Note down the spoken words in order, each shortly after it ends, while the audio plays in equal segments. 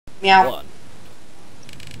Meow. one.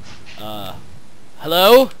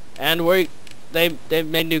 Hello? And they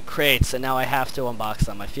made new crates, and now I have to unbox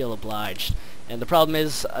them. I feel obliged. And the problem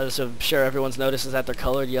is, as I'm sure everyone's noticed, is that they're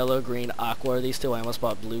colored yellow, green, aqua. These two, I almost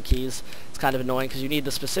bought blue keys. It's kind of annoying because you need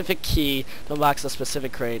the specific key to unbox the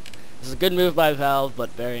specific crate. This is a good move by Valve, but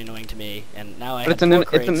very annoying to me. And now I have four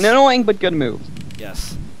crates. It's an annoying but good move.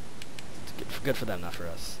 Yes. It's good for them, not for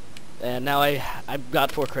us. And now I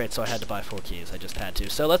got 4 crates, so I had to buy 4 keys. I just had to.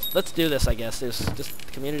 So let's do this, I guess. There's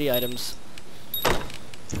just community items.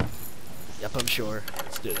 Yep, I'm sure.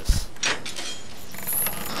 Let's do this.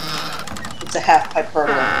 It's a half-pipe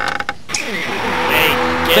hurdle. Hey,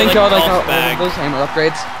 Thank Gaelic God I golf got bag. all those hammer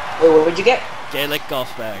upgrades. Wait, what would you get? Gaelic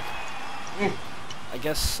golf bag. Mm. I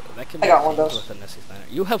guess that can I be got one of filled those. with a Nessie Steiner.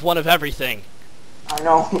 You have one of everything. I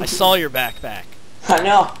know. I saw your backpack. I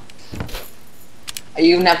know. I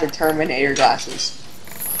even have the Terminator glasses.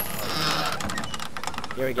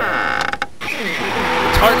 Here we go.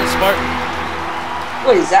 Tartan Spartan.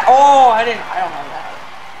 What is that? Oh, I don't have that.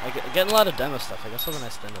 I'm getting a lot of demo stuff. I guess that's a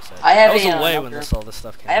nice demo set. I have was a, away another- when all this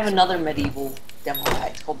stuff came I have out, another so- medieval demo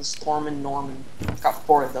pack. It's called the Storm and Norman. I've got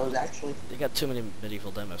 4 of those actually. You got too many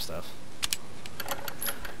medieval demo stuff.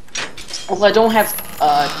 Well, I don't have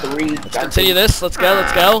 3. Let's continue this. Let's go.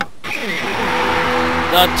 Let's go.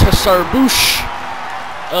 The Tsarboosh,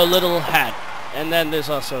 a little hat, and then there's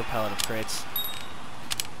also a pallet of crates.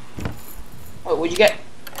 What would you get?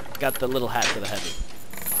 Got the little hat for the heavy.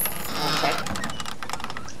 Okay.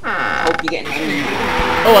 Hope you get any.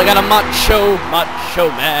 Oh, I got a macho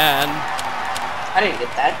man. I didn't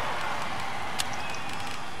get that.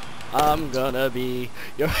 I'm gonna be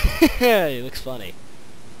your. He looks funny.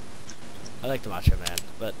 I like the macho man,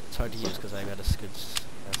 but it's hard to use because I got a good.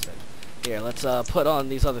 That's it. Here, let's put on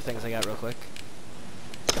these other things I got real quick.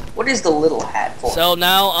 What is the little hat for? So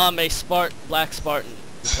now I'm a black Spartan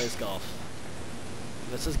who plays golf.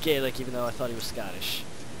 This is Gaelic, even though I thought he was Scottish.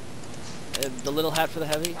 And the little hat for the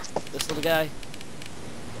heavy, this little guy.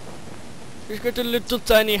 He's got a little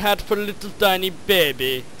tiny hat for a little tiny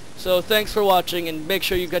baby. So thanks for watching, and make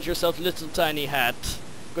sure you get yourself a little tiny hat.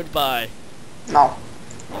 Goodbye. No.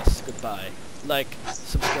 Yes, goodbye. Like,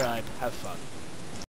 subscribe, have fun.